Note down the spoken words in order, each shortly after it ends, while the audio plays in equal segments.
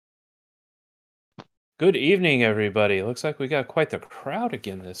Good evening, everybody. Looks like we got quite the crowd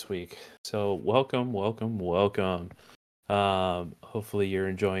again this week. So welcome, welcome, welcome. Hopefully you're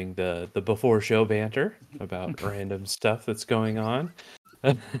enjoying the before show banter about random stuff that's going on.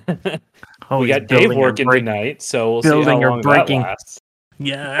 Oh, We he's got Dave building or working tonight, so we'll see how building or long that breaking. lasts.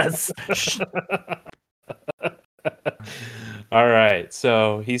 Yes. All right.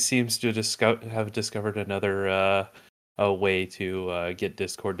 So he seems to have discovered another a way to get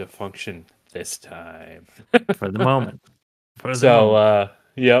Discord to function this time. For the moment.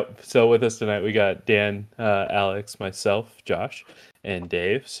 Yep. So with us tonight, we got Dan, Alex, myself, Josh, and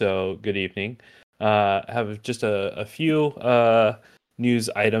Dave. So good evening. Have just a few news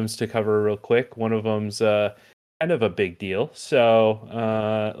items to cover real quick. One of them's kind of a big deal.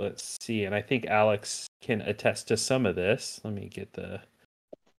 So let's see. And I think Alex can attest to some of this. Let me get the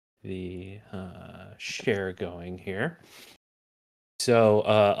share going here. So,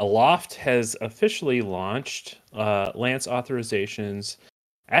 Aloft has officially launched Lance authorizations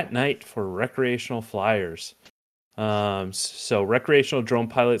at night for recreational flyers. So, recreational drone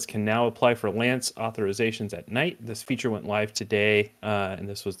pilots can now apply for Lance authorizations at night. This feature went live today, and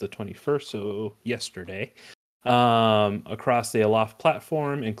this was the 21st, so yesterday, across the Aloft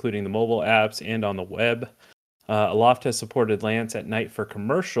platform, including the mobile apps and on the web. Aloft has supported Lance at night for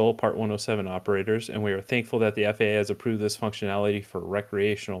commercial Part 107 operators, and we are thankful that the FAA has approved this functionality for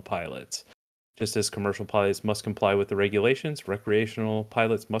recreational pilots. Just as commercial pilots must comply with the regulations, recreational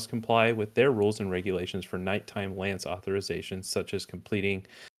pilots must comply with their rules and regulations for nighttime Lance authorizations, such as completing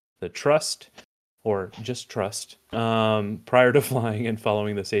the trust or just trust prior to flying and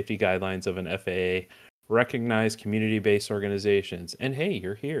following the safety guidelines of an FAA recognized community-based organizations. And hey,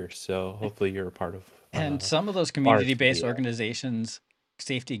 you're here, so hopefully you're a part of And some of those community-based organizations'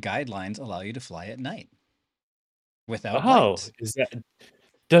 safety guidelines allow you to fly at night without lights.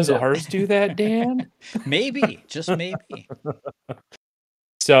 Does ours do that, Dan? Maybe, just maybe.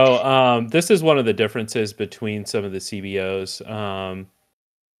 So this is one of the differences between some of the CBOs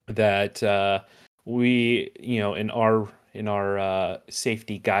that we, in our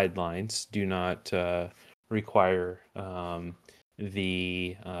safety guidelines, do not require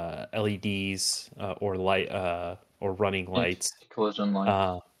the LEDs or light or running lights, collision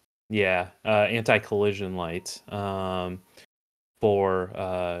lights. Anti-collision lights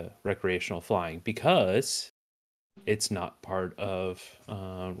for recreational flying because it's not part of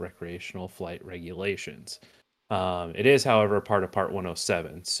recreational flight regulations. It is, however, part of Part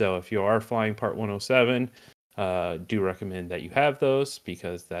 107. So if you are flying Part 107, do recommend that you have those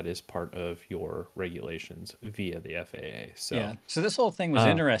because that is part of your regulations via the FAA. So this whole thing was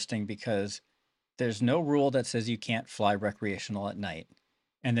interesting because there's no rule that says you can't fly recreational at night.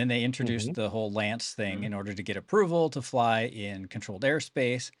 And then they introduced the whole Lance thing in order to get approval to fly in controlled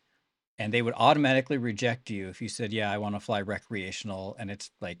airspace. And they would automatically reject you if you said, yeah, I want to fly recreational and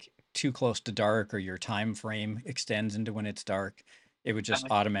it's like too close to dark or your time frame extends into when it's dark. It would just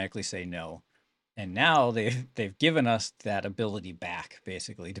automatically say no. And now they've given us that ability back,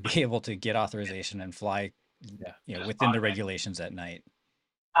 basically, to be able to get authorization and fly within the regulations at night.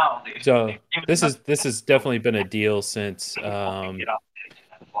 So this has definitely been a deal since regulations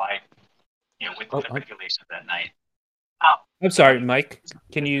at night. I'm sorry, Mike.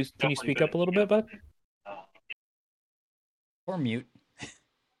 Can you speak up a little bit, bud? Or mute.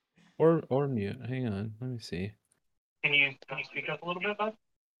 Or mute. Hang on. Let me see. Can you speak up a little bit, bud?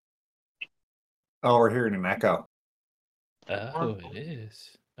 Oh, we're hearing an echo. Oh, it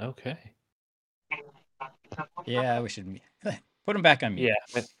is. Okay. Yeah, we should put him back on mute.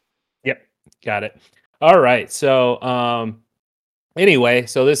 Yeah. Yep. Got it. All right. So, anyway,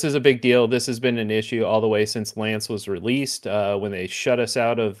 so this is a big deal. This has been an issue all the way since Lance was released, when they shut us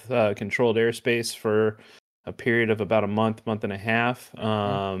out of controlled airspace for a period of about a month and a half.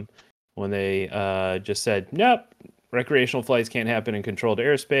 When they just said, nope, recreational flights can't happen in controlled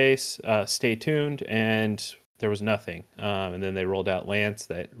airspace. Stay tuned. And there was nothing. And then they rolled out Lance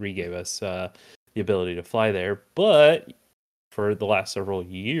that re-gave us the ability to fly there. But for the last several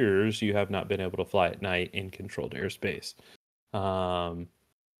years, you have not been able to fly at night in controlled airspace. So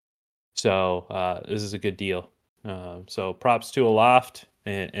this is a good deal. So props to Aloft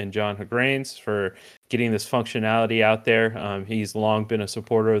and John Hagrains for getting this functionality out there. He's long been a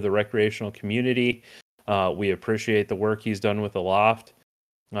supporter of the recreational community. We appreciate the work he's done with Aloft.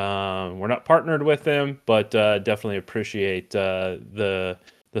 We're not partnered with him, but definitely appreciate the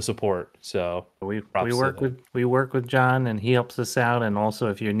support. So we work with John, and he helps us out. And also,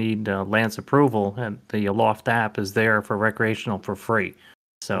 if you need Lance approval, and the Aloft app is there for recreational for free.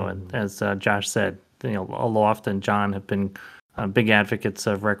 So, as Josh said, Aloft and John have been big advocates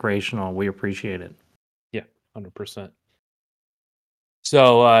of recreational. We appreciate it. 100%.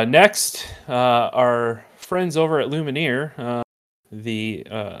 So next, our friends over at Lumineer, the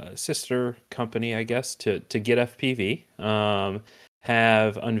sister company, I guess, to Get FPV,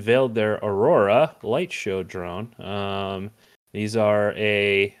 have unveiled their Aurora light show drone. These are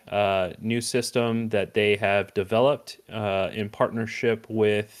a new system that they have developed in partnership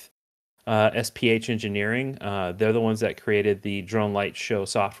with SPH Engineering. They're the ones that created the drone light show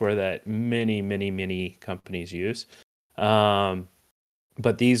software that many companies use.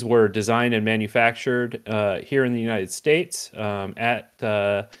 But these were designed and manufactured here in the United States at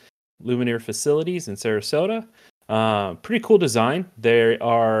Lumineer facilities in Sarasota. Pretty cool design. They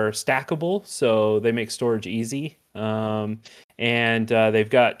are stackable, so they make storage easy. And they've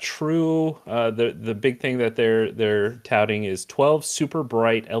got true. The big thing that they're touting is 12 super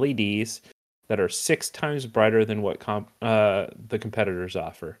bright LEDs that are 6 times brighter than what the competitors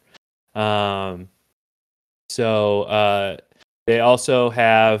offer. They also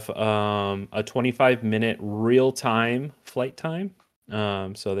have a 25-minute real-time flight time.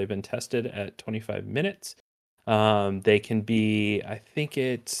 So they've been tested at 25 minutes. They can be, I think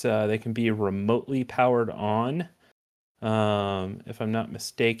they can be remotely powered on. If I'm not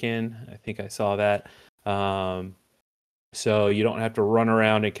mistaken, I think I saw that. So you don't have to run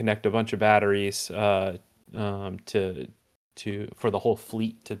around and connect a bunch of batteries for the whole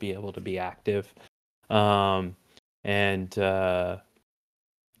fleet to be able to be active.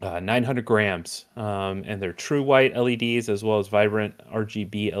 900 grams, and they're true white LEDs as well as vibrant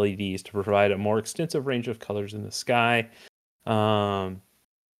RGB LEDs to provide a more extensive range of colors in the sky.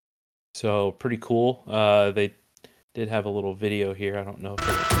 So pretty cool. They did have a little video here. I don't know if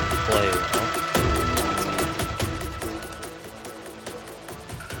it'll play well.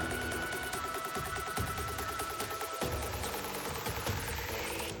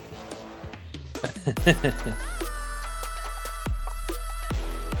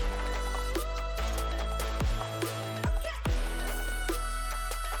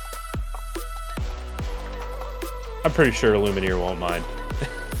 I'm pretty sure Lumineer won't mind.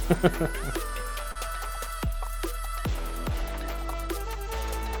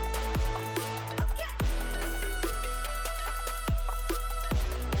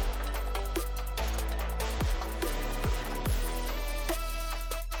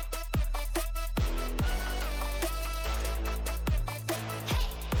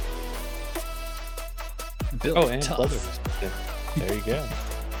 Built and tough. Brothers. There you go.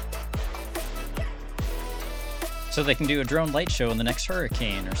 So they can do a drone light show in the next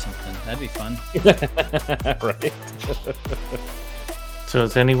hurricane or something. That'd be fun. Right. So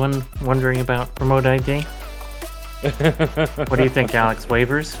is anyone wondering about remote ID? What do you think, Alex?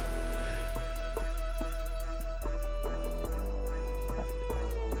 Waivers?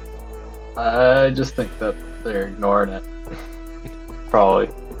 I just think that they're ignoring it. Probably.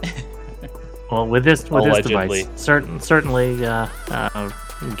 Well, with this Allegedly. device, certainly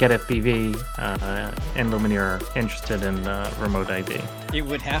Get FPV and Lumineer are interested in remote ID. It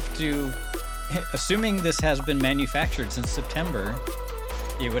would have to, assuming this has been manufactured since September,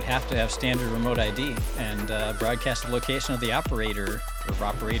 it would have to have standard remote ID and broadcast the location of the operator or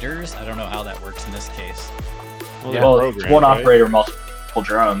operators. I don't know how that works in this case. Well, it's one right? operator, multiple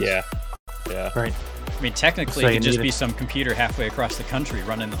drones. Yeah. Right. I mean, technically, So it you could just need be some computer halfway across the country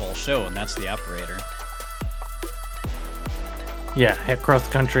running the whole show, and that's the operator. Yeah, across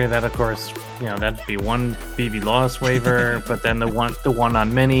the country, that of course, that'd be one BB loss waiver, but then the one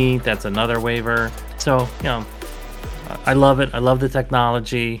on Mini, that's another waiver. So, I love it. I love the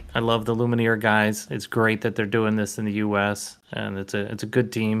technology. I love the Lumineer guys. It's great that they're doing this in the US, and it's a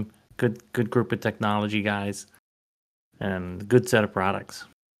good team, good group of technology guys, and good set of products.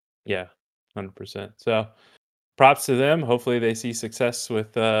 Yeah, 100%. So props to them. Hopefully they see success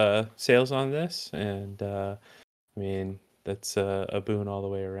with sales on this. And I mean, that's a boon all the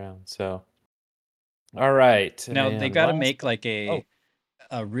way around. So, all right. Now, and they got to last- make like a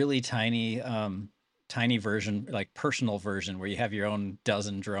really tiny version, like personal version, where you have your own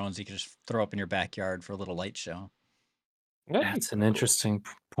dozen drones you can just throw up in your backyard for a little light show. That'd be That's an cool. interesting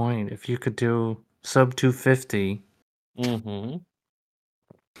point. If you could do sub 250, Mhm.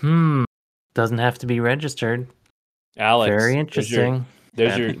 doesn't have to be registered. Alex, Very there's interesting.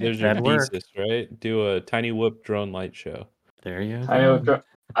 There's That- your that'd work. thesis, right? Do a tiny whoop drone light show. There you I go. know,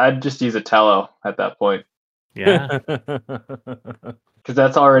 I'd just use a Tello at that point Yeah. because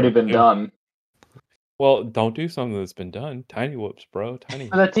that's already been Yeah. done. Well, don't do something that's been done. Tiny whoops, bro. Tiny.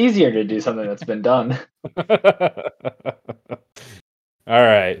 But that's easier to do something that's been done. All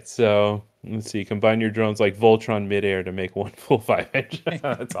right, so let's see. Combine your drones like Voltron midair to make one full 5-inch.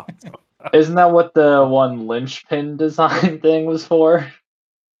 That's awesome. Isn't that what the one linchpin design thing was for?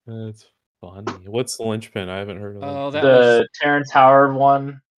 That's funny. What's the linchpin? I haven't heard of Oh, linchpin. that was The Terrence Howard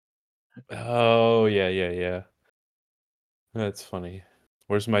one. Oh, yeah. That's funny.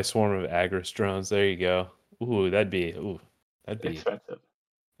 Where's my swarm of Agris drones? There you go. That'd be Expensive.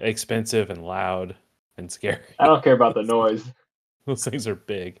 expensive and loud and scary. I don't care about the noise. Those things are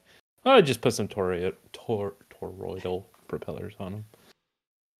big. I just put some toroidal propellers on them.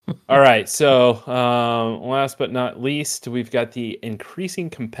 All right, so last but not least, we've got the Increasing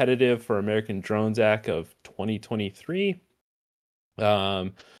Competitive for American Drones Act of 2023.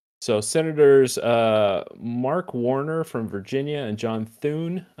 So Senators Mark Warner from Virginia and John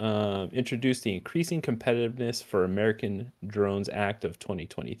Thune introduced the Increasing Competitiveness for American Drones Act of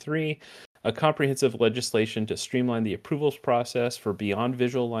 2023, a comprehensive legislation to streamline the approvals process for beyond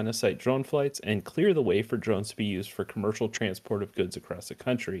visual line of sight drone flights and clear the way for drones to be used for commercial transport of goods across the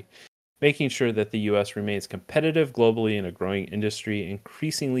country, making sure that the U.S. remains competitive globally in a growing industry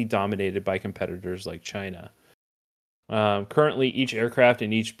increasingly dominated by competitors like China. Currently, each aircraft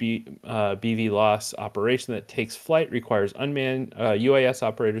and each BVLOS operation that takes flight requires unmanned UAS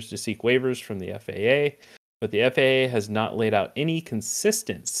operators to seek waivers from the FAA, but the FAA has not laid out any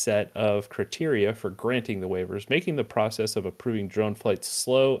consistent set of criteria for granting the waivers, making the process of approving drone flights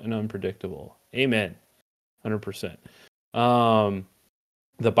slow and unpredictable. Amen. 100%.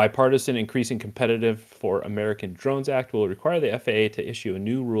 The bipartisan Increasing Competitive for American Drones Act will require the FAA to issue a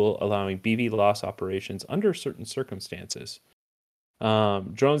new rule allowing BVLOS operations under certain circumstances.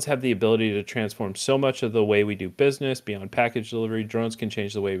 Drones have the ability to transform so much of the way we do business. Beyond package delivery, drones can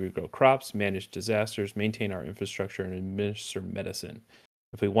change the way we grow crops, manage disasters, maintain our infrastructure, and administer medicine.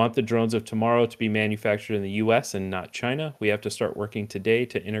 If we want the drones of tomorrow to be manufactured in the US and not China, we have to start working today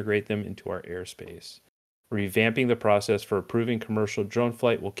to integrate them into our airspace. Revamping the process for approving commercial drone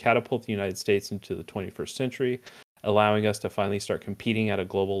flight will catapult the United States into the 21st century, allowing us to finally start competing at a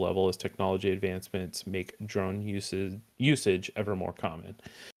global level as technology advancements make drone usage ever more common.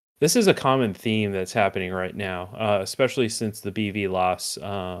 This is a common theme that's happening right now, especially since the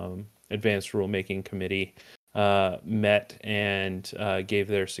BVLOS Advanced Rulemaking Committee met and gave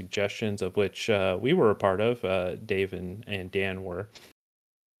their suggestions, of which we were a part of. Dave and Dan were.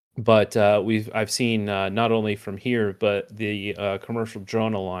 But I've seen not only from here, but the Commercial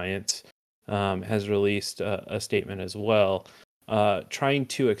Drone Alliance has released a statement as well, trying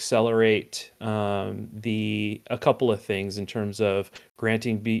to accelerate a couple of things in terms of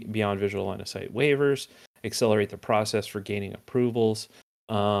granting beyond visual line of sight waivers, accelerate the process for gaining approvals,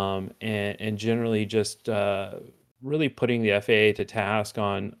 and generally just really putting the FAA to task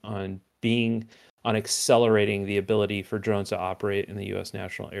on accelerating the ability for drones to operate in the U.S.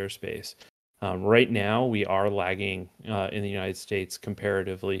 national airspace. Right now, we are lagging in the United States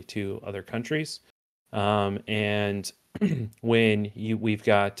comparatively to other countries. And when we've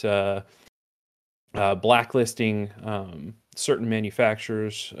got blacklisting certain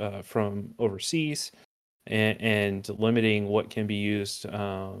manufacturers from overseas and limiting what can be used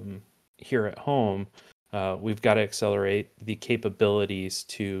here at home, we've got to accelerate the capabilities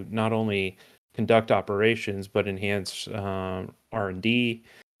to not only conduct operations but enhance R&D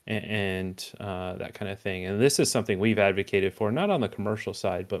and that kind of thing. And this is something we've advocated for, not on the commercial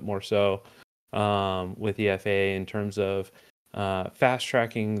side, but more so with the FAA in terms of fast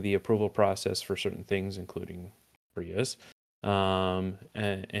tracking the approval process for certain things, including FRIAs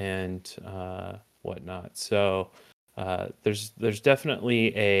and whatnot. So there's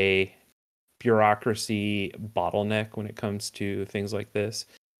definitely a bureaucracy bottleneck when it comes to things like this,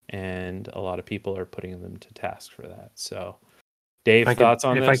 and a lot of people are putting them to task for that. So, Dave, thoughts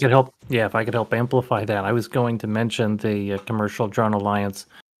on this? If I could help amplify that, I was going to mention the Commercial Drone Alliance,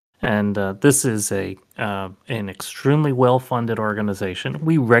 and this is an extremely well-funded organization.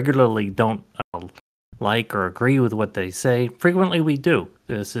 We regularly don't like or agree with what they say. Frequently, we do.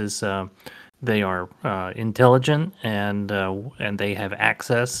 This is they are intelligent and they have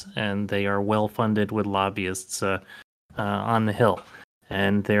access, and they are well-funded with lobbyists on the Hill.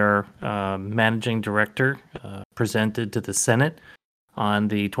 And their managing director presented to the Senate on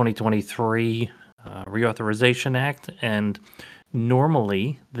the 2023 Reauthorization Act. And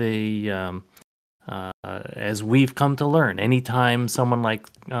normally, as we've come to learn, anytime someone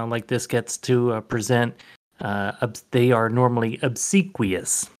like this gets to present, they are normally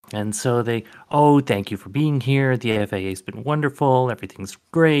obsequious. And so thank you for being here. The FAA's been wonderful. Everything's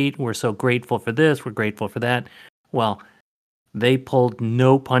great. We're so grateful for this. We're grateful for that. Well, they pulled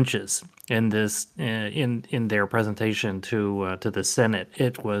no punches in this in their presentation to the Senate.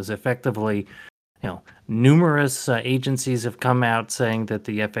 It was effectively numerous agencies have come out saying that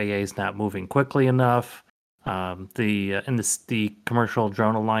the FAA is not moving quickly enough. The Commercial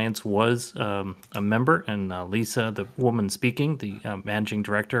Drone Alliance was a member, and Lisa, the woman speaking, the managing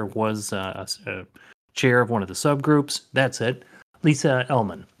director, was a chair of one of the subgroups. That's it. Lisa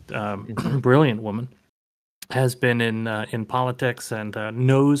Ellman, brilliant woman, has been in politics and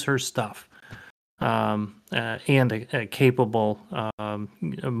knows her stuff. And a capable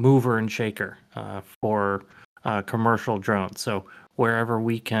mover and shaker for commercial drones. So wherever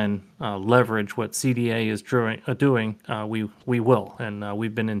we can leverage what CDA is doing, we will. And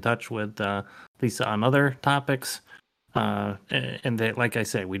we've been in touch with Lisa on other topics. And they, like I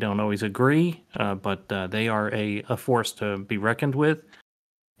say, we don't always agree, but they are a force to be reckoned with.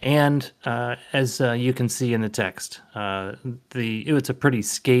 And as you can see in the text, it's a pretty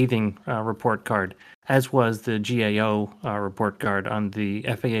scathing report card, as was the GAO report card on the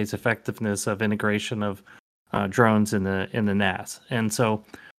FAA's effectiveness of integration of drones in the NAS. And so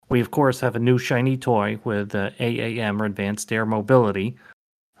we, of course, have a new shiny toy with AAM, or Advanced Air Mobility,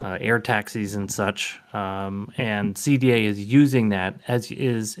 air taxis and such. And CDA is using that, as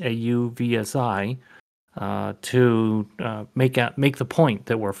is AUVSI, to make the point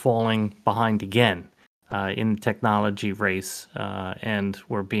that we're falling behind again in the technology race, and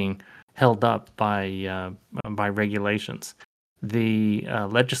we're being held up by regulations. The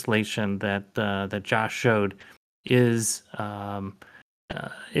legislation that Josh showed is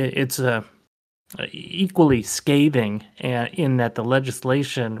it's equally scathing in that the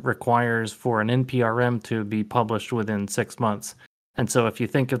legislation requires for an NPRM to be published within 6 months. And so if you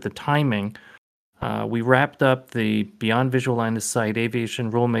think of the timing, we wrapped up the Beyond Visual Line of Sight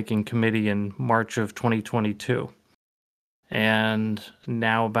Aviation Rulemaking Committee in March of 2022. And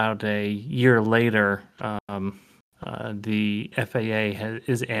now, about a year later, the FAA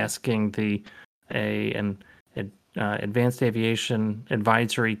is asking an Advanced Aviation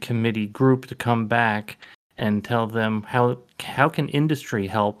Advisory Committee group to come back and tell them how can industry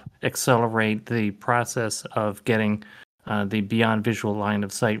help accelerate the process of getting the Beyond Visual Line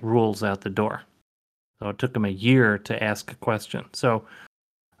of Sight rules out the door. So it took them a year to ask a question. So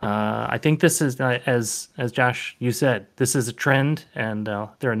I think this is, as Josh, you said, this is a trend, and there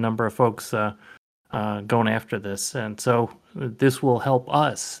are a number of folks going after this. And so this will help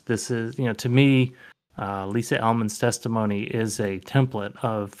us. This is, to me, Lisa Ellman's testimony is a template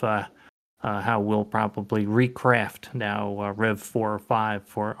of how we'll probably recraft now Rev 4 or 5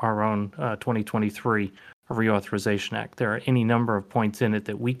 for our own 2023 Reauthorization Act. There are any number of points in it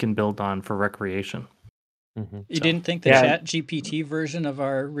that we can build on for recreation. Mm-hmm. You didn't think the Chat GPT version of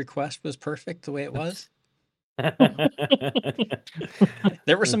our request was perfect the way it was?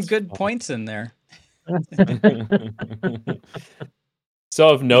 There were some good points in there. So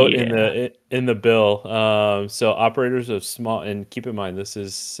of note in the bill, so operators of small, and keep in mind this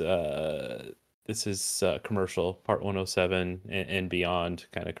is commercial Part 107 and beyond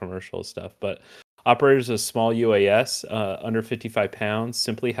kind of commercial stuff, but operators of small UAS under 55 pounds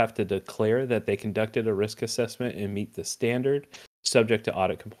simply have to declare that they conducted a risk assessment and meet the standard, subject to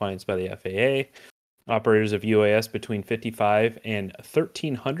audit compliance by the FAA. Operators of UAS between 55 and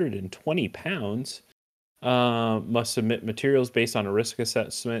 1,320 pounds must submit materials based on a risk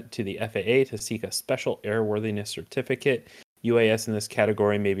assessment to the FAA to seek a special airworthiness certificate. UAS in this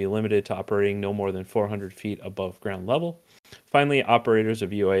category may be limited to operating no more than 400 feet above ground level. Finally, operators of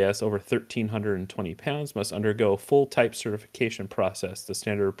UAS over 1,320 pounds must undergo full type certification process, the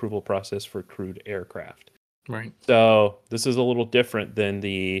standard approval process for crewed aircraft. Right. So this is a little different than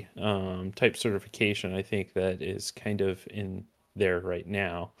the type certification, I think, that is kind of in there right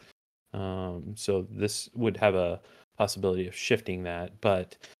now. So this would have a possibility of shifting that,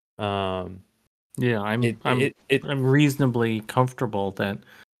 but I'm reasonably comfortable that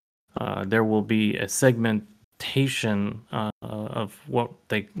there will be a segmentation of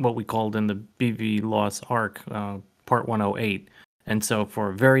what we called in the BVLOS ARC Part 108, and so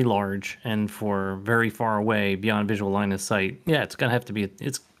for very large and for very far away beyond visual line of sight, it's gonna have to be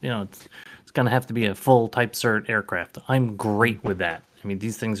it's gonna have to be a full type cert aircraft. I'm great with that. I mean,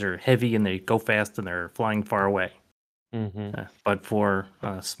 these things are heavy and they go fast and they're flying far away. Mm-hmm. But for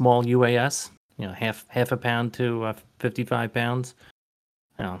small UAS, half a pound to 55 pounds,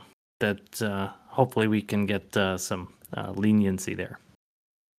 that hopefully we can get some leniency there.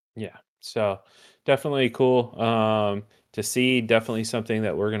 Yeah, so definitely cool to see. Definitely something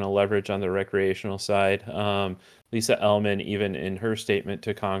that we're going to leverage on the recreational side. Lisa Ellman, even in her statement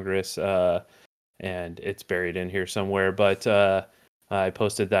to Congress, and it's buried in here somewhere, but I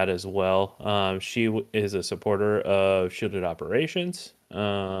posted that as well. She is a supporter of shielded operations,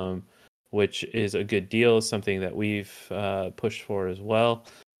 which is a good deal, something that we've pushed for as well.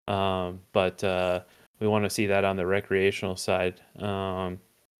 But we want to see that on the recreational side,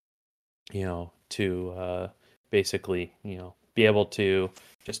 to basically, be able to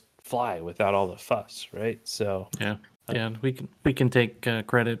just fly without all the fuss, right? So Yeah, we can take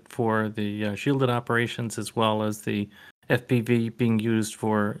credit for the shielded operations as well as the FPV being used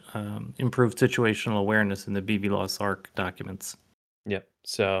for improved situational awareness in the BVLOS ARC documents. Yep.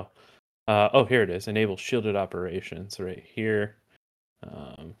 So, here it is. Enable shielded operations right here.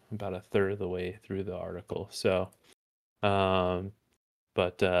 About a third of the way through the article. So, but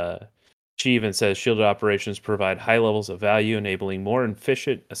she even says shielded operations provide high levels of value, enabling more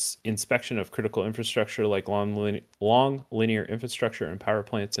efficient inspection of critical infrastructure like long linear infrastructure and power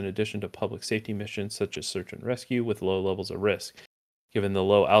plants, in addition to public safety missions such as search and rescue with low levels of risk, given the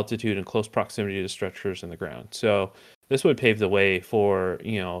low altitude and close proximity to structures in the ground. So this would pave the way for,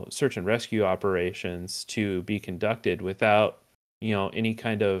 search and rescue operations to be conducted without, any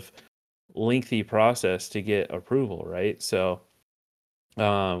kind of lengthy process to get approval, right? So,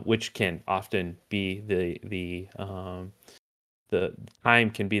 which can often be the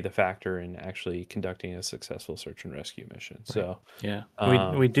time can be the factor in actually conducting a successful search and rescue mission. Right. So yeah,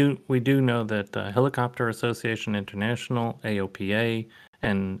 we do know that Helicopter Association International, AOPA,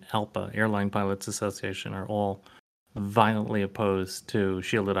 and ALPA, Airline Pilots Association, are all violently opposed to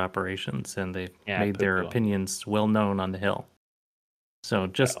shielded operations, and they've made their opinions well known on the Hill. So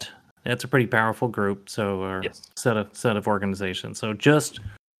that's a pretty powerful group. So or set of organizations. So just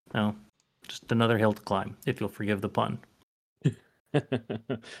another hill to climb, if you'll forgive the pun.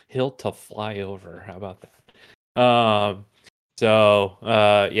 Hill to fly over. How about that?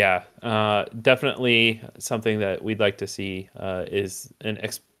 Definitely something that we'd like to see is an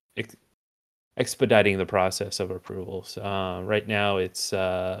expediting the process of approvals. Right now, it's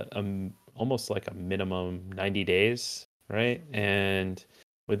almost like a minimum 90 days, right? And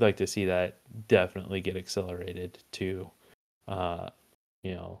we'd like to see that definitely get accelerated to, a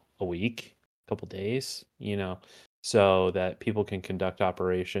week, a couple days, so that people can conduct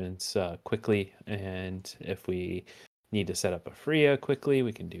operations quickly. And if we need to set up a FRIA quickly,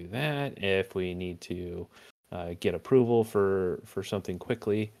 we can do that. If we need to get approval for something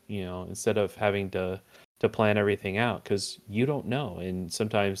quickly, instead of having to plan everything out, because you don't know. And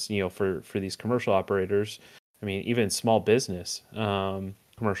sometimes, for these commercial operators, I mean, even small business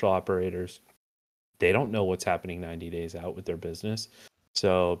commercial operators, they don't know what's happening 90 days out with their business.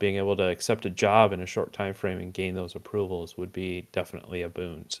 So being able to accept a job in a short time frame and gain those approvals would be definitely a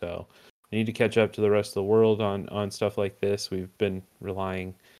boon. So we need to catch up to the rest of the world on stuff like this. We've been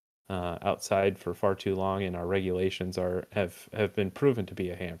relying outside for far too long, and our regulations have been proven to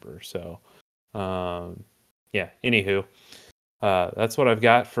be a hamper. So anywho, that's what I've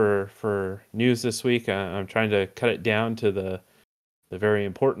got for news this week. I'm trying to cut it down to the very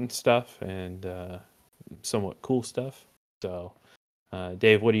important stuff and somewhat cool stuff. So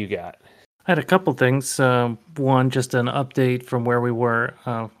Dave, what do you got? I had a couple things. One, just an update from where we were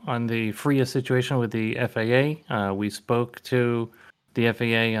on the FRIA situation with the FAA. We spoke to the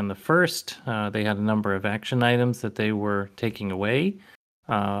FAA on the 1st. They had a number of action items that they were taking away.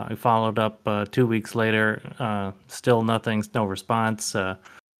 I followed up 2 weeks later. Still nothing, no response. I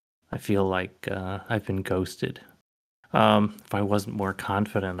feel like I've been ghosted. If I wasn't more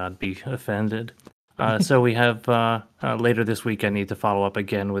confident, I'd be offended. So we have later this week, I need to follow up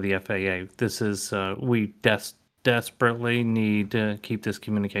again with the FAA. This is, we desperately need to keep this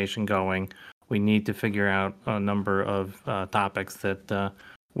communication going. We need to figure out a number of topics that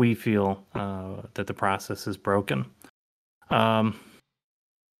we feel that the process is broken.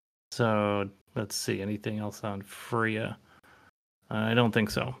 So let's see, anything else on FRIA? I don't think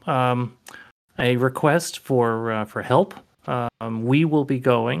so. A request for help. We will be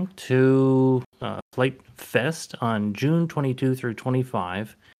going to Flight Fest on June 22 through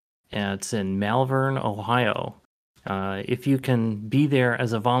 25. It's in Malvern, Ohio. If you can be there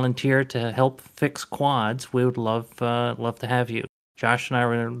as a volunteer to help fix quads, we would love to have you. Josh and I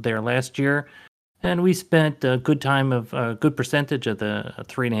were there last year, and we spent a good percentage of the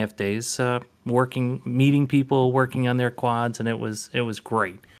 3.5 days meeting people, working on their quads, and it was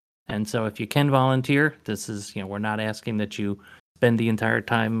great. And so if you can volunteer, this is, we're not asking that you spend the entire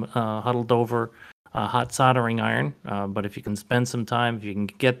time huddled over a hot soldering iron, but if you can spend some time, if you can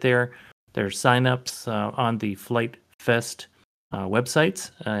get there, there's signups on the Flight Fest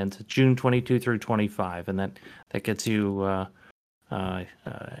websites, and it's June 22 through 25, and that gets you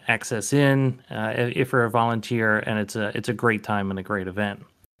access in if you're a volunteer, and it's a great time and a great event.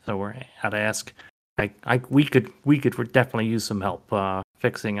 So I'd ask, we could definitely use some help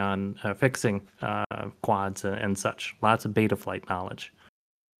fixing quads and such. Lots of beta flight knowledge.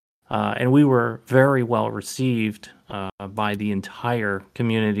 And we were very well received by the entire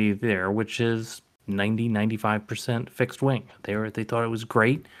community there, which is 95% fixed wing. They thought it was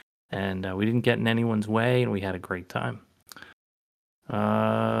great, and we didn't get in anyone's way, and we had a great time.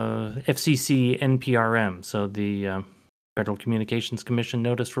 FCC NPRM, so the Federal Communications Commission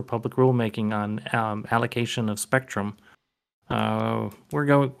notice for public rulemaking on allocation of spectrum.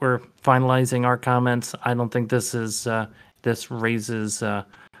 We're finalizing our comments. I don't think this rises to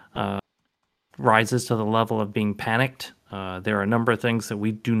the level of being panicked. There are a number of things that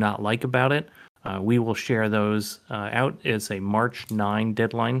we do not like about it. We will share those out. It's a March 9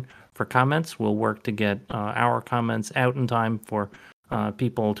 deadline for comments. We'll work to get our comments out in time for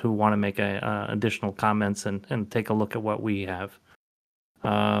people who want to make additional comments and take a look at what we have.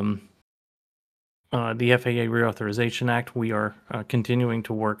 The FAA Reauthorization Act, we are continuing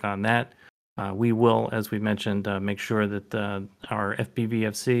to work on that. We will, as we mentioned, make sure that our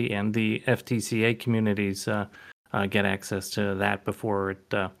FPVFC and the FTCA communities get access to that before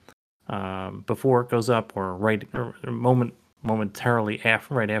it goes up, or momentarily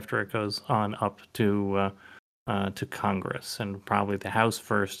right after it goes on up to Congress, and probably the House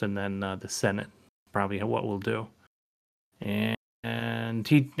first, and then the Senate. Probably what we'll do. And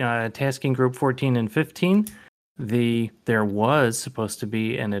Tasking Group 14 and 15. There was supposed to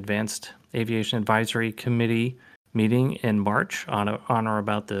be an Advanced Aviation Advisory Committee meeting in March on or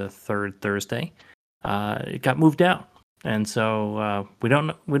about the third Thursday. It got moved out, and so we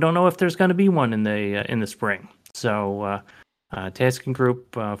don't know if there's going to be one in the spring. So Tasking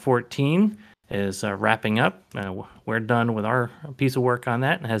Group 14 is wrapping up. We're done with our piece of work on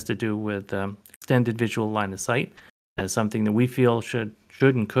that. It has to do with extended visual line of sight as something that we feel should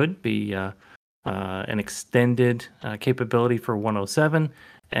and could be an extended capability for 107.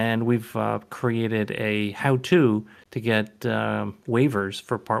 And we've created a how-to to get waivers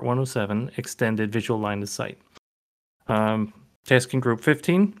for Part 107, extended visual line of sight. Tasking Group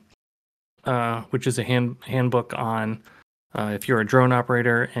 15, which is a handbook on if you're a drone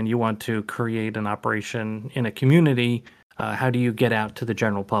operator and you want to create an operation in a community, how do you get out to the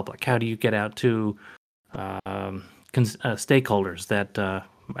general public? How do you get out to stakeholders that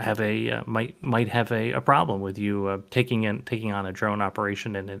might have a problem with you taking on a drone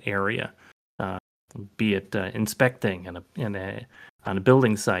operation in an area, be it inspecting on a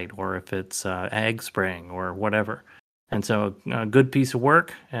building site, or if it's ag spraying or whatever. And so a good piece of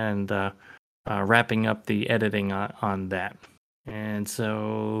work, and wrapping up the editing on that. And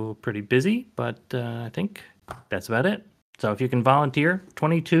so pretty busy, but I think that's about it. So if you can volunteer,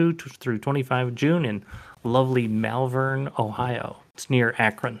 22 through 25 June in lovely Malvern, Ohio. It's near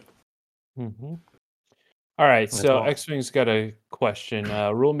Akron. Mm-hmm. All right, That's so all. X-Wing's got a question.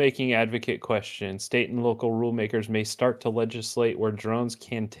 Rulemaking advocate question. State and local rulemakers may start to legislate where drones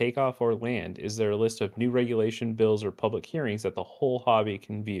can take off or land. Is there a list of new regulation bills or public hearings that the whole hobby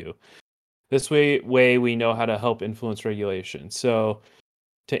can view? This way we know how to help influence regulation. So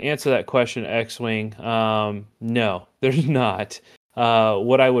to answer that question, X-Wing, no, there's not.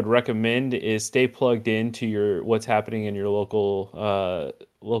 What I would recommend is stay plugged into what's happening in your local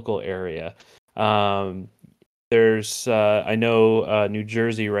area. There's I know New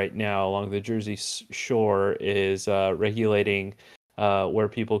Jersey right now, along the Jersey shore, is regulating where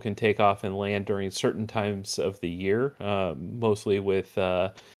people can take off and land during certain times of the year, mostly with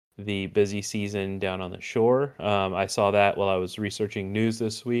the busy season down on the shore. I saw that while I was researching news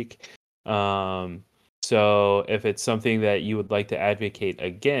this week. So if it's something that you would like to advocate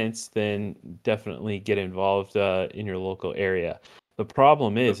against, then definitely get involved in your local area. The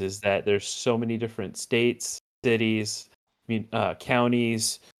problem is that there's so many different states, cities,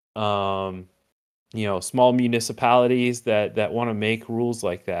 counties, small municipalities that want to make rules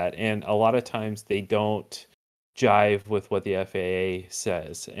like that, and a lot of times they don't jive with what the FAA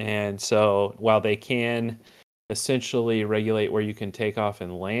says. And so while they can essentially regulate where you can take off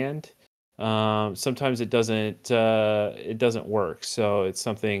and land, sometimes it doesn't work. So it's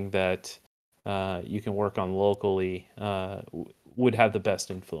something that you can work on locally, would have the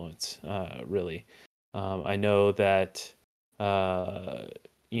best influence, really. I know that Ryan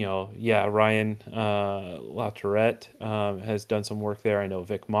LaTourette has done some work there. I know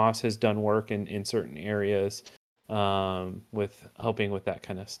Vic Moss has done work in certain areas with helping with that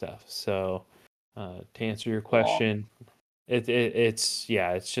kind of stuff. So to answer your question, it's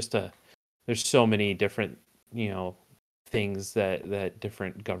just there's so many different things that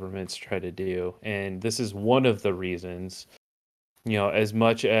different governments try to do, and this is one of the reasons. As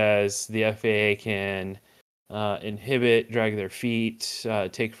much as the FAA can inhibit, drag their feet,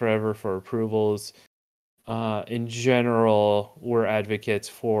 take forever for approvals. In general, we're advocates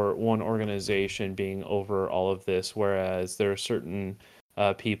for one organization being over all of this, whereas there are certain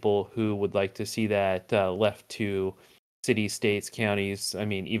people who would like to see that left to cities, states, counties, I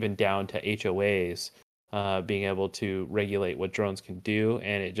mean, even down to HOAs, being able to regulate what drones can do.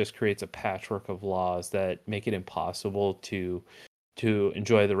 And it just creates a patchwork of laws that make it impossible to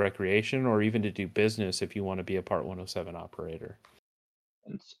enjoy the recreation or even to do business if you want to be a Part 107 operator.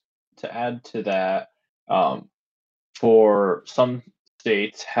 And to add to that, for some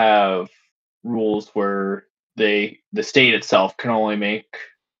states have rules where the state itself can only make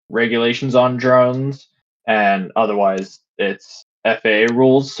regulations on drones, and otherwise it's FAA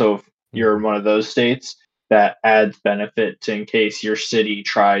rules. So if you're in one of those states, that adds benefit to in case your city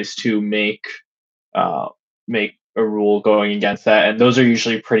tries to make a rule going against that. And those are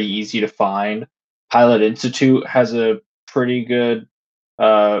usually pretty easy to find. Pilot Institute has a pretty good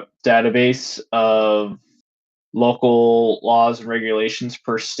database of local laws and regulations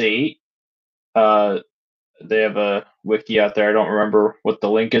per state. They have a wiki out there. I don't remember what the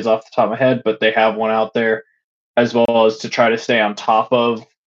link is off the top of my head, but they have one out there, as well as to try to stay on top of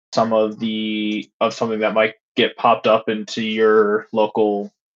something that might get popped up into your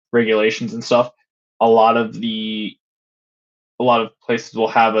local regulations and stuff. A lot of places will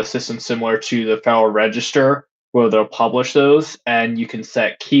have a system similar to the Federal Register where they'll publish those, and you can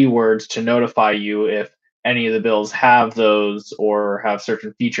set keywords to notify you if any of the bills have those or have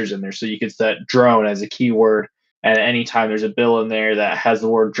certain features in there. So you could set drone as a keyword, and anytime there's a bill in there that has the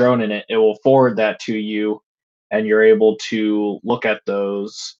word drone in it, it will forward that to you, and you're able to look at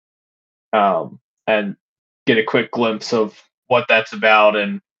those and get a quick glimpse of what that's about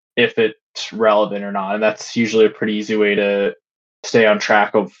and if it's relevant or not. And that's usually a pretty easy way to stay on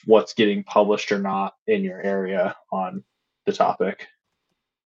track of what's getting published or not in your area on the topic.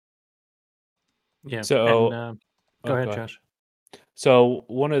 Yeah. So, go ahead, Josh. So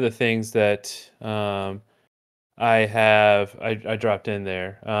one of the things that I dropped in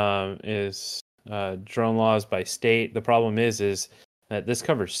there is drone laws by state. The problem is that this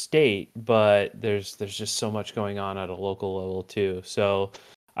covers state, but there's just so much going on at a local level too. So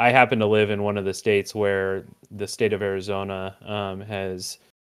I happen to live in one of the states where the state of Arizona has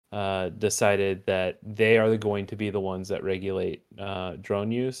decided that they are going to be the ones that regulate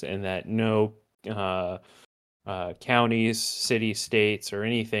drone use, and that no counties, cities, states, or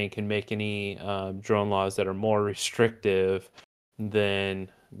anything can make any drone laws that are more restrictive than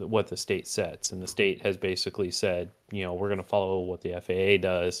what the state sets. And the state has basically said, we're going to follow what the FAA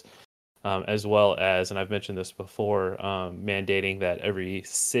does, as well as, and I've mentioned this before, mandating that every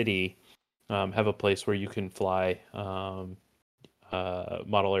city have a place where you can fly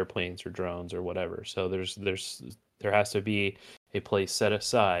model airplanes or drones or whatever. So there has to be a place set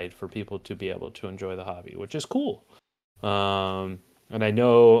aside for people to be able to enjoy the hobby, which is cool. And I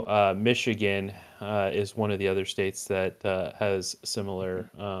know Michigan is one of the other states that has similar.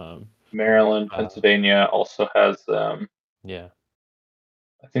 Maryland, Pennsylvania also has them. Yeah.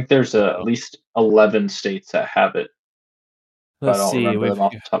 I think there's at least 11 states that have it. I don't remember them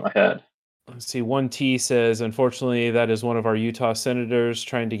off the top of my head. Let's see. 1T says, unfortunately, that is one of our Utah senators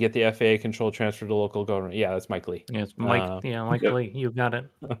trying to get the FAA control transferred to local government. Yeah, that's Mike Lee. Yes, Mike. Mike Lee. You got it.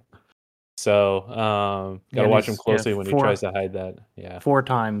 So, gotta watch him closely when he tries to hide that. Yeah, 4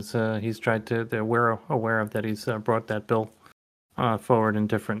 times he's tried to. We're aware of that. He's brought that bill forward in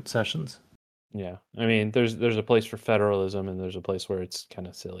different sessions. Yeah, I mean, there's a place for federalism, and there's a place where it's kind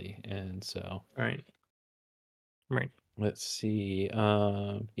of silly, and so right. Let's see.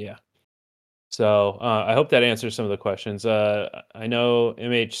 Yeah. So I hope that answers some of the questions. I know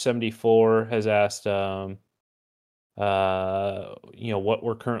MH74 has asked, what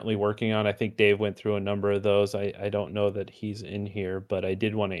we're currently working on. I think Dave went through a number of those. I don't know that he's in here, but I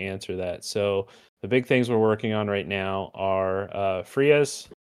did want to answer that. So the big things we're working on right now are FRIAs,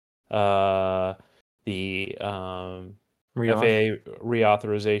 the FAA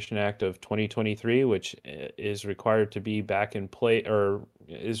Reauthorization Act of 2023, which is required to be back in play, or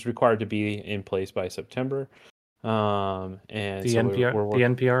is required to be in place by September. And the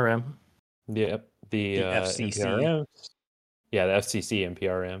NPRM. Yep. The FCC. NPRM. Yeah, the FCC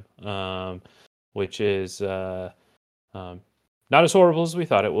NPRM, which is not as horrible as we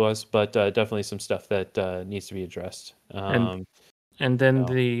thought it was, but definitely some stuff that needs to be addressed. And then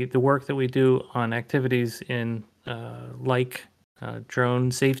the work that we do on activities in like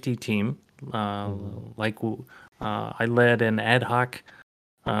drone safety team, like I led an ad hoc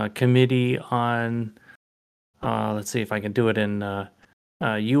committee on, let's see if I can do it in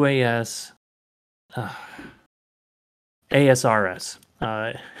UAS. ASRS.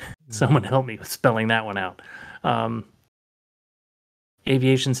 Someone help me with spelling that one out.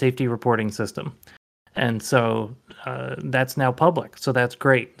 Aviation Safety Reporting System. And so that's now public. So that's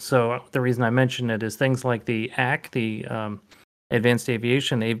great. So the reason I mention it is things like the ACT, the Advanced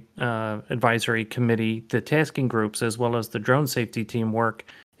Aviation Advisory Committee, the tasking groups, as well as the drone safety team work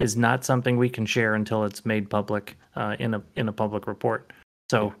is not something we can share until it's made public in a public report.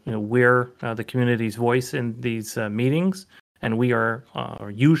 So we're the community's voice in these meetings, and we are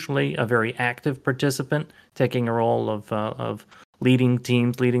usually a very active participant, taking a role of leading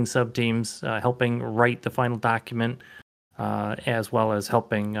teams, leading sub-teams, helping write the final document, as well as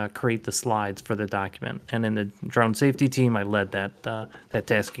helping create the slides for the document. And in the drone safety team, I led that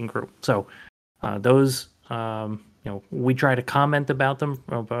tasking group. So those, we try to comment about them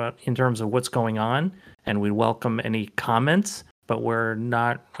in terms of what's going on, and we welcome any comments. But we're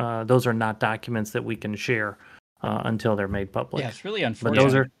not; those are not documents that we can share until they're made public. Yeah, it's really unfortunate.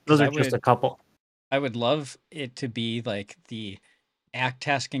 But those are just a couple. I would love it to be like the ACT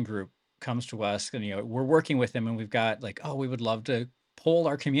tasking group comes to us, and we're working with them, and we've got like, we would love to poll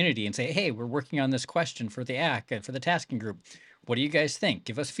our community and say, hey, we're working on this question for the ACT and for the tasking group. What do you guys think?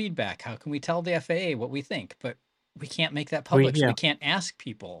 Give us feedback. How can we tell the FAA what we think? But we can't make that public, so we can't ask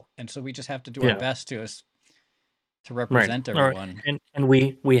people, and so we just have to do our best to represent everyone. And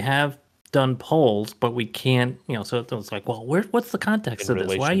we have done polls, but we can't, so it's like, well, what's the context of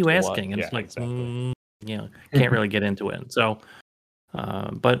this? Why are you asking? And it's like, exactly. Can't really get into it. So,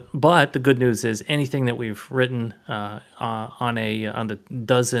 but the good news is anything that we've written on the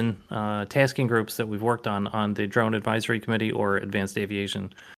dozen tasking groups that we've worked on the Drone Advisory Committee or Advanced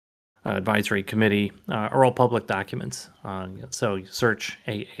Aviation Advisory Committee are all public documents. So you search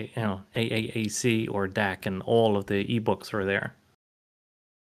AAAC or DAC, and all of the ebooks are there.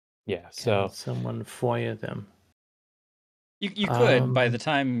 Yeah. So can someone FOIA them. You could, by the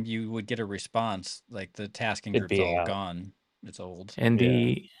time you would get a response, like the tasking group's all gone. It's old. And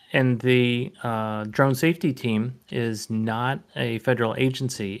the drone safety team is not a federal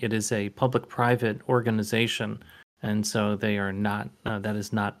agency. It is a public-private organization. And so they are not, that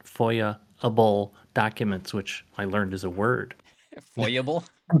is not FOIA-able documents, which I learned is a word. FOIA-able?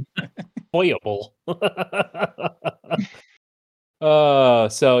 FOIA-able.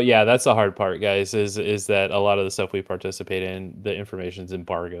 So yeah, that's the hard part, guys, is that a lot of the stuff we participate in, the information's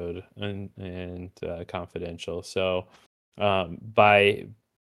embargoed and confidential. So by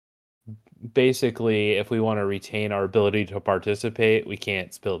basically, if we want to retain our ability to participate, we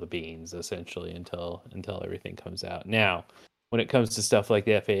can't spill the beans essentially until everything comes out. Now, when it comes to stuff like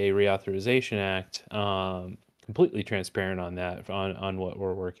the FAA Reauthorization Act, completely transparent on that, on what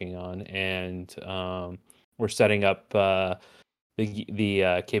we're working on, and we're setting up the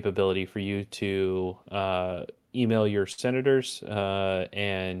capability for you to email your senators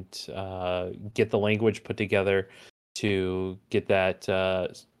and get the language put together to get that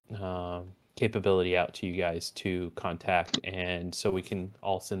capability out to you guys to contact, and so we can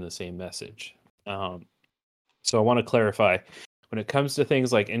all send the same message. So I want to clarify, when it comes to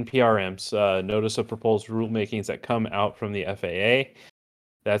things like NPRMs, notice of proposed rulemakings that come out from the FAA,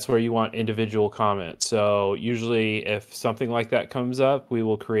 that's where you want individual comments. So usually if something like that comes up, we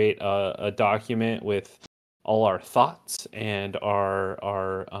will create a document with all our thoughts and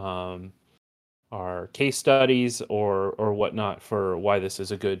our case studies or whatnot for why this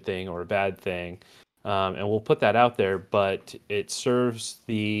is a good thing or a bad thing. And we'll put that out there, but it serves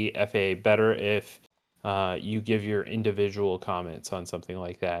the FAA better if you give your individual comments on something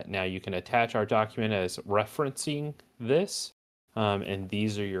like that. Now you can attach our document as referencing this, and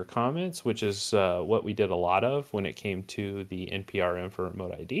these are your comments, which is what we did a lot of when it came to the NPRM for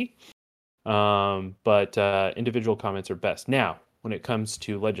remote ID. But individual comments are best. Now, when it comes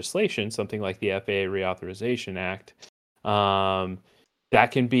to legislation, something like the FAA Reauthorization Act,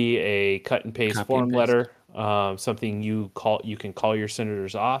 that can be a cut and paste form letter, something you can call your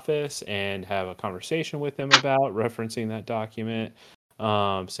senator's office and have a conversation with them about referencing that document.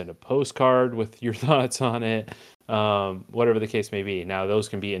 Send a postcard with your thoughts on it, whatever the case may be. Now, those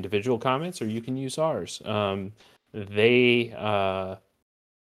can be individual comments, or you can use ours.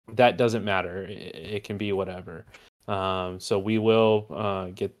 That doesn't matter. It can be whatever. So we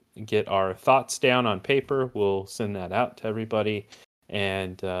will get our thoughts down on paper. We'll send that out to everybody,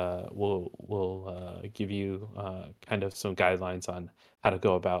 and we'll give you kind of some guidelines on how to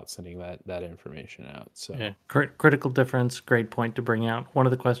go about sending that information out. So yeah, critical difference. Great point to bring out. One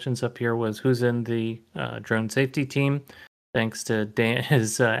of the questions up here was who's in the drone safety team. Thanks to Dan,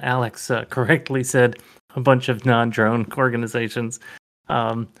 as Alex correctly said, a bunch of non-drone organizations.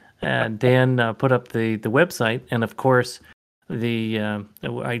 Dan put up the website, and of course, I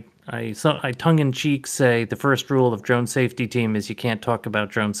tongue in cheek say the first rule of drone safety team is you can't talk about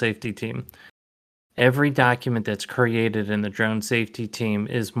drone safety team. Every document that's created in the drone safety team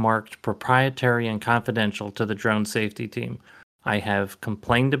is marked proprietary and confidential to the drone safety team. I have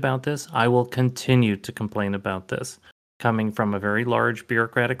complained about this. I will continue to complain about this. Coming from a very large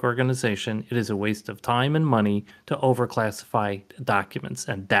bureaucratic organization, it is a waste of time and money to overclassify documents,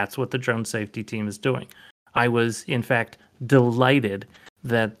 and that's what the drone safety team is doing. I was, in fact, delighted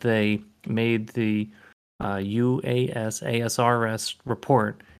that they made the UAS ASRS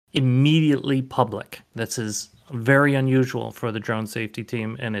report immediately public. This is very unusual for the drone safety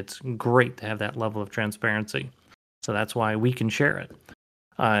team, and it's great to have that level of transparency. So that's why we can share it,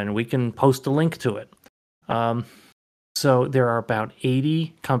 and we can post a link to it. So there are about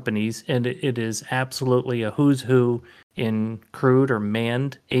 80 companies, and it is absolutely a who's who in crewed or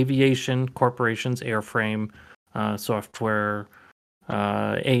manned aviation corporations, airframe, software,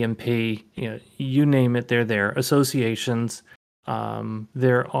 AMP, you name it, they're there. Associations.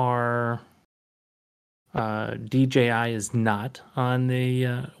 There are DJI is not on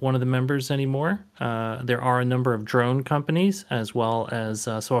the one of the members anymore. There are a number of drone companies as well as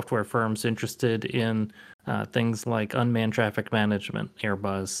software firms interested in things like unmanned traffic management,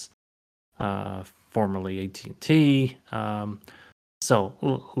 Airbus, formerly AT&T.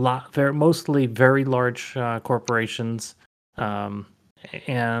 Mostly very large corporations,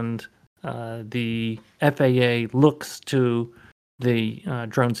 and the FAA looks to the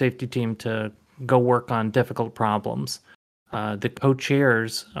drone safety team to go work on difficult problems. The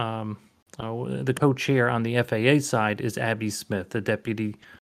co-chairs, the co-chair on the FAA side is Abby Smith, the deputy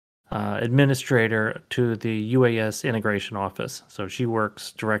administrator to the UAS integration office. So she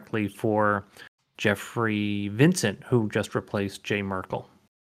works directly for Jeffrey Vincent, who just replaced Jay Merkel.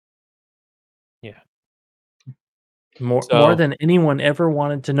 Yeah. More than anyone ever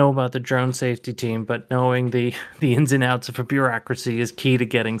wanted to know about the drone safety team, but knowing the ins and outs of a bureaucracy is key to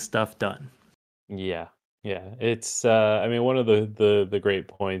getting stuff done. Yeah. It's I mean, one of the great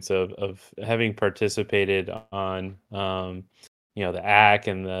points of having participated on the ACK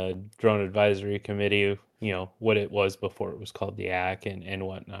and the Drone Advisory Committee, what it was before it was called the ACK and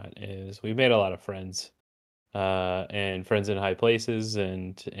whatnot, is we've made a lot of friends, and friends in high places,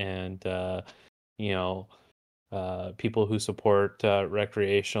 and people who support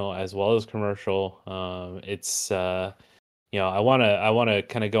recreational as well as commercial. It's I want to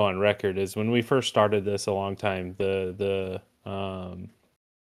kind of go on record is when we first started this a long time,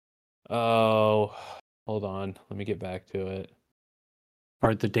 oh, hold on, let me get back to it.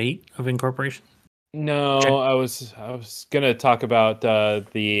 Or the date of incorporation? No, I was gonna talk about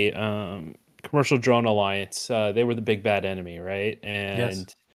the Commercial Drone Alliance. They were the big bad enemy, right?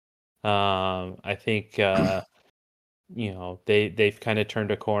 And I think they've kind of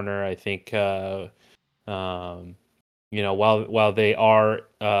turned a corner. I think while they are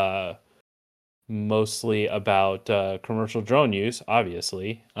mostly about commercial drone use,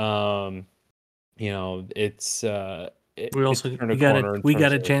 obviously, it's we also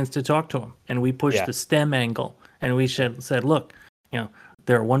got a chance to talk to them, and we pushed the STEM angle, and we said, look,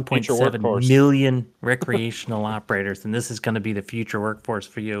 there are 1.7 million recreational operators, and this is going to be the future workforce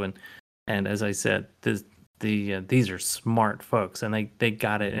for you. And as I said, these are smart folks, and they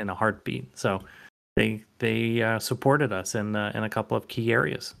got it in a heartbeat. So they supported us in a couple of key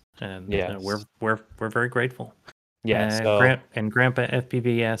areas, and we're very grateful. Yeah. Grandpa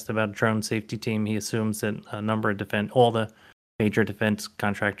FPV asked about drone safety team. He assumes that a number of all the major defense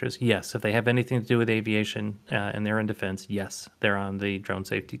contractors, yes, if they have anything to do with aviation and they're in defense, yes, they're on the drone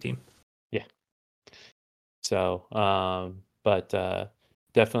safety team. Yeah. So, but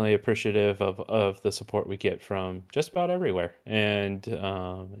definitely appreciative of the support we get from just about everywhere, and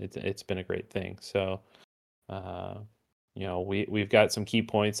it's been a great thing. So, we've got some key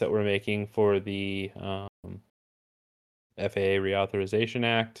points that we're making for the FAA Reauthorization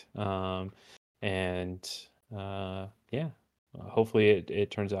Act, hopefully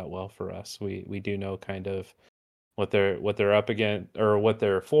it turns out well for us. We do know kind of what they're up against, or what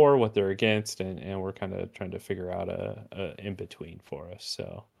they're for, what they're against, and we're kind of trying to figure out a in between for us.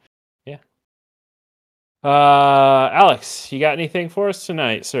 So yeah. Alex, you got anything for us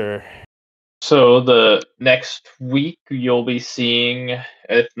tonight, sir? So the next week you'll be seeing,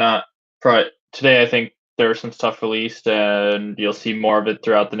 if not today, I think there's some stuff released, and you'll see more of it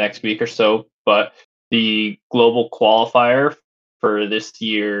throughout the next week or so. But the global qualifier for this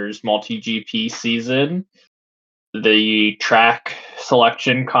year's multi-GP season, the track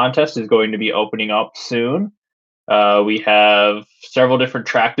selection contest is going to be opening up soon. We have several different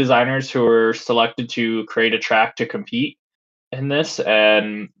track designers who are selected to create a track to compete in this,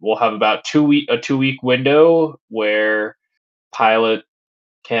 and we'll have about a 2 week window where pilot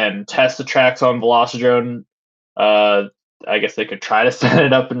can test the tracks on Velocidrone. I guess they could try to set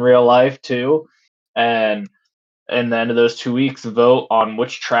it up in real life too, and the end of those 2 weeks, vote on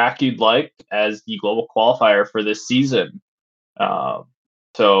which track you'd like as the global qualifier for this season.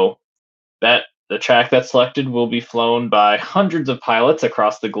 So that the track that's selected will be flown by hundreds of pilots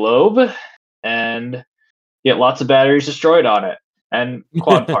across the globe and get lots of batteries destroyed on it and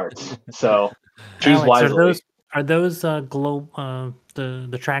quad parts. So choose Alex, wisely. are those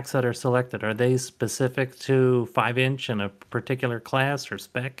the tracks that are selected? Are they specific to 5-inch in a particular class or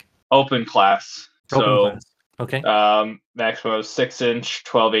spec? Open class. Open So class. Okay. maximum of 6-inch,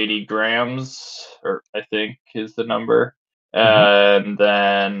 1280 grams, or I think is the number, and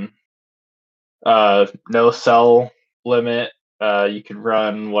then no cell limit. You can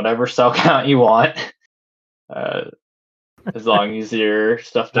run whatever cell count you want, as long as your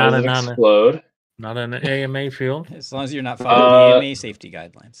stuff doesn't explode. Not an AMA field. As long as you're not following the AMA safety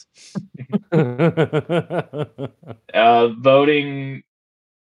guidelines. Voting.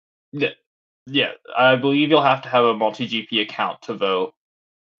 Yeah, I believe you'll have to have a multi-GP account to vote,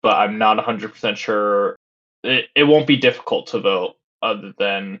 but I'm not 100% sure. It won't be difficult to vote, other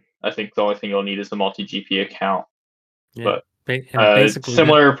than I think the only thing you'll need is the multi-GP account. Yeah. But basically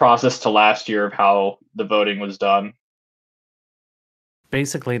similar process to last year of how the voting was done.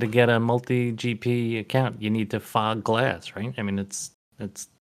 Basically, to get a multi-GP account, you need to fog glass, right? I mean, it's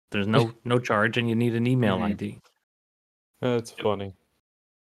there's no charge, and you need an email ID. That's funny.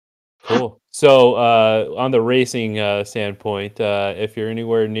 Cool. So on the racing standpoint, if you're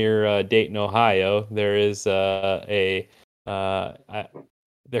anywhere near Dayton, Ohio, there is they're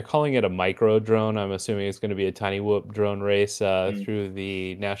calling it a micro drone. I'm assuming it's going to be a tiny whoop drone race through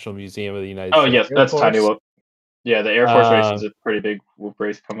the National Museum of the United States. Oh, yes, that's tiny whoop. Yeah, the Air Force race is a pretty big whoop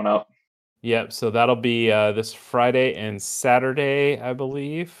race coming up. Yep, so that'll be this Friday and Saturday, I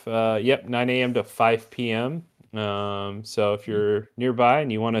believe. 9 a.m. to 5 p.m. So if you're nearby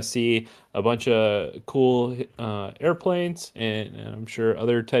and you want to see a bunch of cool airplanes and I'm sure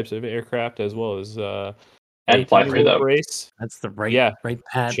other types of aircraft as well as and fly for them race, that's the right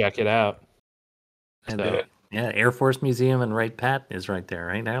pad. Check it out. And Air Force Museum and Wright Pat is right there,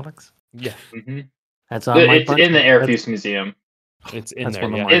 right, Alex? Yeah. Mm-hmm. That's on It's in the Air Force Museum. It's in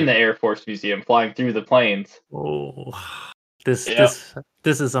there, in the Air Force Museum, flying through the planes. Oh, this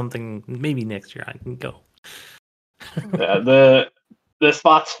is something maybe next year I can go. The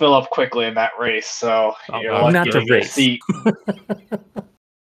spots fill up quickly in that race, so you're lucky not to get a seat.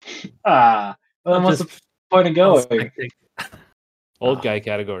 What's the point of going? Old guy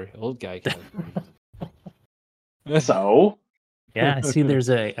category. So. Yeah, I see there's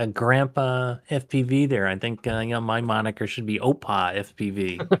a Grandpa FPV there. I think my moniker should be Opa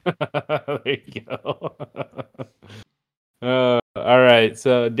FPV. There you go. All right.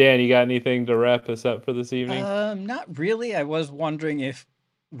 So Dan, you got anything to wrap us up for this evening? Not really. I was wondering if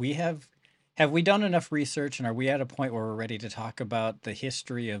we have we done enough research, and are we at a point where we're ready to talk about the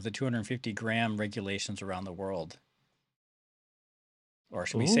history of the 250 gram regulations around the world? Or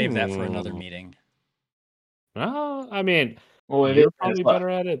should we save that for another meeting? Well, I mean, you're probably better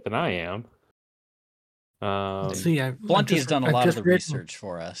at it than I am. Blunty's done a lot of the research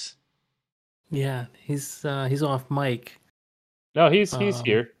for us. Yeah, he's off mic. No, he's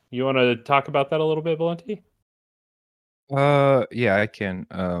here. You want to talk about that a little bit, Blunty? Yeah, I can.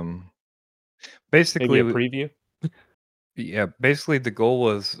 Basically, maybe a preview. Yeah, basically the goal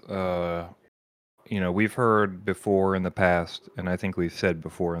was, we've heard before in the past, and I think we've said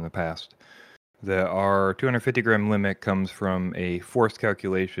before in the past, that our 250 gram limit comes from a force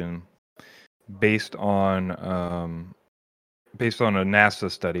calculation based on a NASA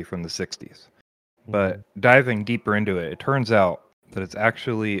study from the 60s. But diving deeper into it, it turns out that it's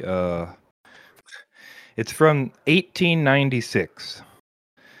actually it's from 1896.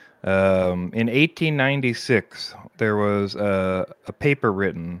 In 1896, there was a paper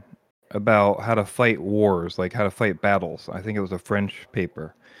written about how to fight wars, like how to fight battles. I think it was a French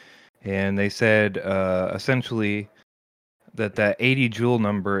paper. And they said essentially that 80 joule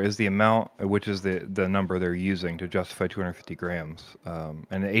number is the amount, which is the number they're using to justify 250 grams.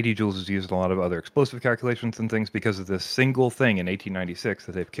 And 80 joules is used in a lot of other explosive calculations and things because of this single thing in 1896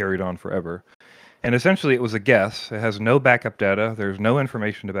 that they've carried on forever. And essentially it was a guess. It has no backup data. There's no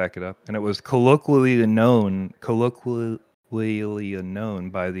information to back it up. And it was colloquially known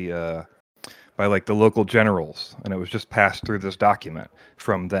by the by like the local generals, and it was just passed through this document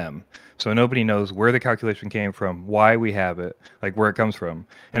from them. So nobody knows where the calculation came from, why we have it, like where it comes from.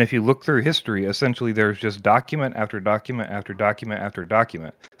 And if you look through history, essentially there's just document after document after document after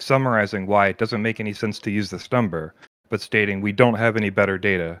document summarizing why it doesn't make any sense to use this number, but stating we don't have any better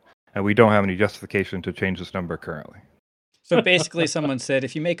data and we don't have any justification to change this number currently. So basically, someone said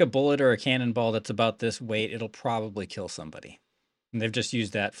if you make a bullet or a cannonball that's about this weight, it'll probably kill somebody. And they've just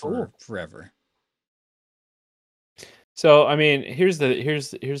used that for forever. So I mean, here's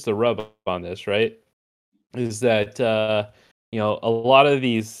the rub on this, right? Is that you know, a lot of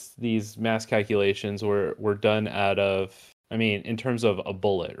these mass calculations were done out of, I mean, in terms of a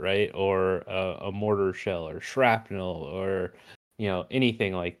bullet, right, or a mortar shell or shrapnel or, you know,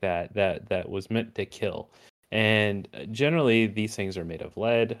 anything like that was meant to kill. And generally, these things are made of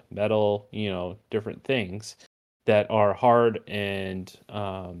lead, metal, you know, different things that are hard and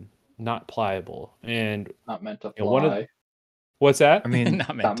not pliable. And Not meant to you know, fly. what's that? I mean,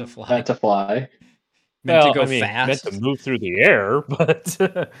 Not meant to Not fly. meant to fly. Meant to Well, go I mean, meant fast. to move through the air, but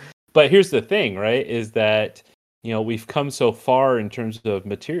but here's the thing, right? Is that, you know, we've come so far in terms of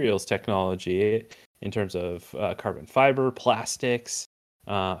materials technology, in terms of carbon fiber, plastics,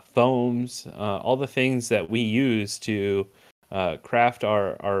 foams, all the things that we use to craft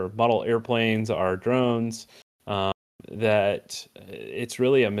our model airplanes, our drones, that it's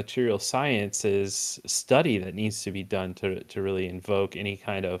really a material sciences study that needs to be done to really invoke any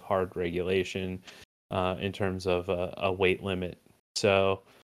kind of hard regulation in terms of a weight limit. So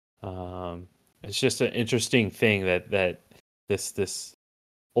it's just an interesting thing that this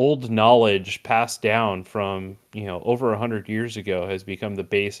old knowledge passed down from, you know, over 100 years ago has become the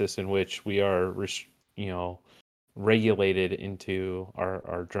basis in which we are, you know, regulated into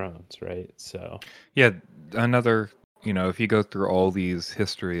our drones, right? So yeah, another, you know, if you go through all these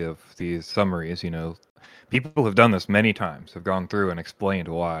history of these summaries, you know, people have done this many times, have gone through and explained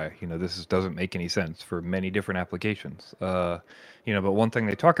why, you know, doesn't make any sense for many different applications. You know, but one thing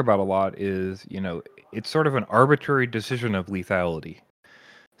they talk about a lot is, you know, it's sort of an arbitrary decision of lethality.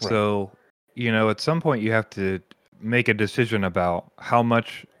 Right. So, you know, at some point you have to make a decision about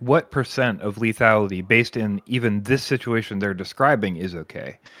what percent of lethality based in even this situation they're describing is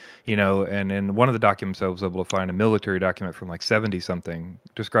okay. You know, and in one of the documents I was able to find a military document from like 70 something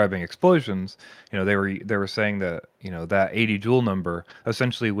describing explosions, you know, they were saying that, you know, that 80 joule number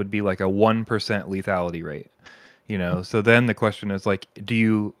essentially would be like a 1% lethality rate. You know, so then the question is like,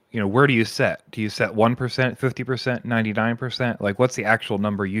 you know, where do you set? Do you set 1%, 50%, 99%? Like, what's the actual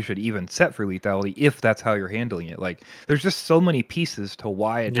number you should even set for lethality if that's how you're handling it? Like, there's just so many pieces to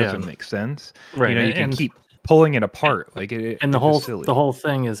why it doesn't make sense. Right. You know, you can keep pulling it apart. Like, and it's just silly. the whole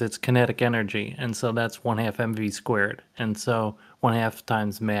thing is it's kinetic energy, and so that's 1/2 mv squared, and so 1/2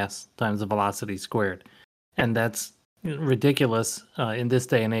 times mass times the velocity squared, and that's ridiculous in this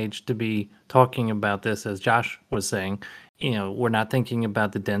day and age to be talking about this. As Josh was saying, you know, we're not thinking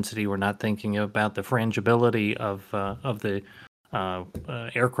about the density, we're not thinking about the frangibility of the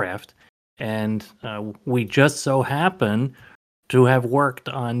aircraft, and we just so happen to have worked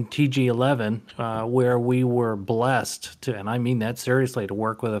on TG-11, where we were blessed to, and I mean that seriously, to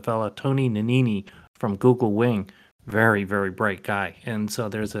work with a fellow, Tony Nannini from Google Wing. Very, very bright guy. And so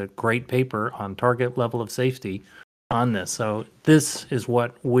there's a great paper on target level of safety on this. So this is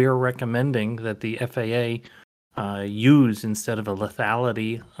what we're recommending that the FAA use instead of a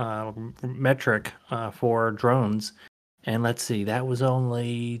lethality metric for drones. And let's see, that was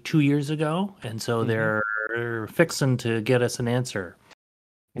only 2 years ago. And so they're fixing to get us an answer.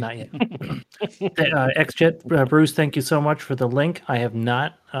 Not yet. XJet, Bruce, thank you so much for the link.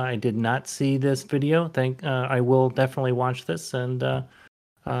 I did not see this video. I will definitely watch this and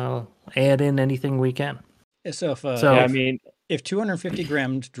add in anything we can. So if 250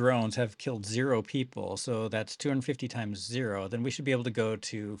 gram drones have killed 0 people, so that's 250 times 0, then we should be able to go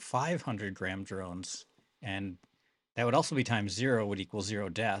to 500 gram drones, and that would also be times 0 would equal 0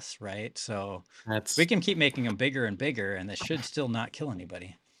 deaths, right? So we can keep making them bigger and bigger, and this should still not kill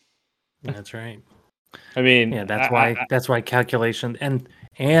anybody. That's right. I mean, yeah, that's why calculation and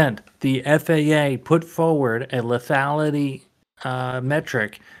the FAA put forward a lethality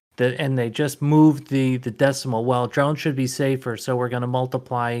metric. And they just moved the decimal. Well, drones should be safer, so we're going to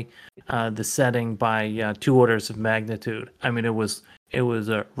multiply the setting by 2 orders of magnitude. I mean, it was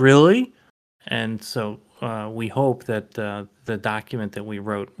really, and so we hope that the document that we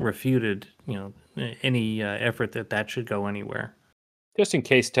wrote refuted, you know, any effort that should go anywhere. Just in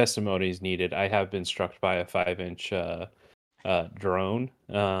case testimony is needed, I have been struck by a 5-inch drone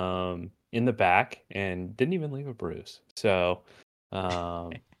in the back and didn't even leave a bruise. So.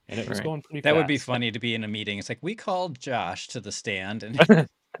 and it was Right. going pretty That would be fast. funny to be in a meeting. It's like, we called Josh to the stand and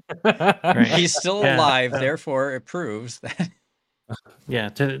Right. he's still Yeah, alive, therefore it proves that. Yeah,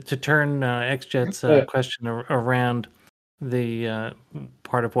 to turn XJet's question around, the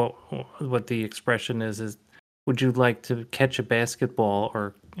part of what the expression is would you like to catch a basketball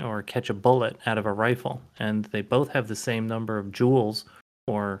or catch a bullet out of a rifle? And they both have the same number of joules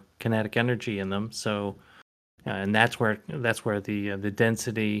or kinetic energy in them. So, and that's where the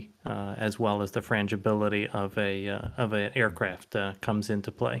density as well as the frangibility of an aircraft comes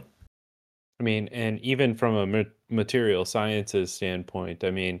into play. I mean, and even from a material sciences standpoint, I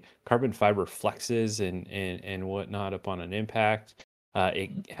mean, carbon fiber flexes and whatnot upon an impact.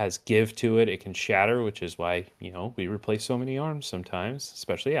 It has give to it. It can shatter, which is why we replace so many arms sometimes,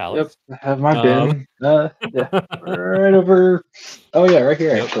 especially Yep, Alex. I have my Um, bin. Yeah, right over. Oh yeah, right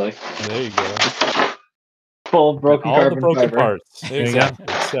here Yep. actually. There you go. Full of broken All the carbon broken fiber. parts. There you go.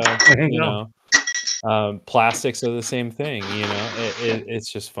 Exactly. So There you go. plastics are the same thing.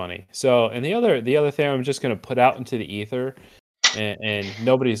 It's just funny. So, and the other thing I'm just going to put out into the ether, and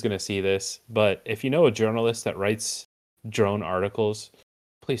nobody's going to see this, but if you know a journalist that writes drone articles,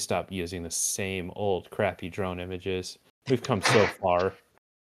 please stop using the same old crappy drone images. We've come so far.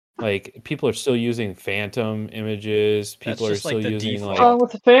 Like, people are still using Phantom images. People are just like still the using default. Oh,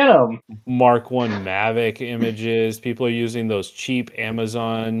 with the Phantom. Mark 1 Mavic images. People are using those cheap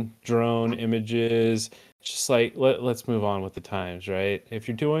Amazon drone images. Just like, let's move on with the times, right? If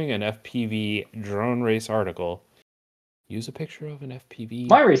you're doing an FPV drone race article, use a picture of an FPV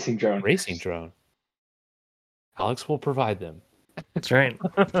My racing drone. Alex will provide them. That's right.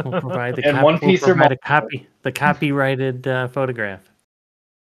 We'll provide the And one piece or the copyrighted photograph.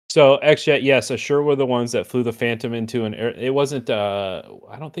 So XJet, yes, Assure were the ones that flew the Phantom into an air. It wasn't. I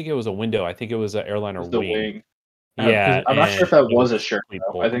don't think it was a window. I think it was an airliner Was the wing. wing. Yeah, I'm not sure if and that it was Assure. complete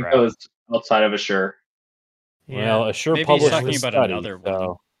though. bull I think crap. that was outside of Assure. Well, Assure Maybe he's published talking the about study, another one.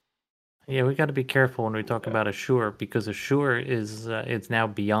 so Yeah, we got to be careful when we talk about Assure because Assure is it's now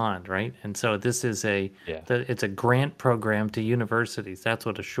beyond, right? And so this is it's a grant program to universities. That's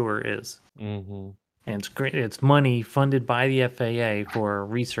what Assure is. Mm-hmm. And it's great. It's money funded by the FAA for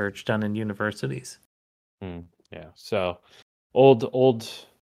research done in universities. Yeah. So old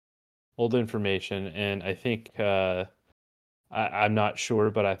information, and I think I'm not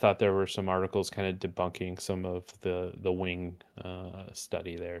sure, but I thought there were some articles kind of debunking some of the wing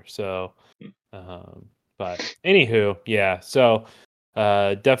study there. So, but anywho, yeah. So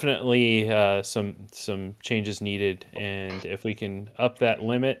definitely some changes needed, and if we can up that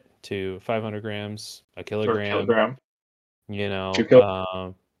limit to 500 grams, a Or kilogram, kilogram. 2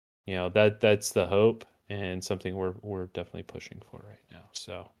 kil- that's the hope and something we're definitely pushing for right now.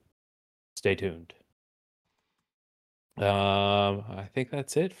 So stay tuned. I think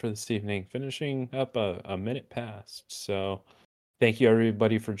that's it for this evening. Finishing up a minute past. So thank you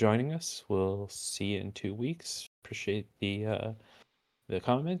everybody for joining us. We'll see you in 2 weeks. Appreciate the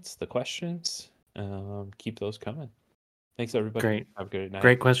comments, the questions. Keep those coming. Thanks everybody. Great. Have a good night.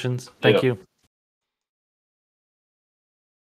 Great questions. Thank you.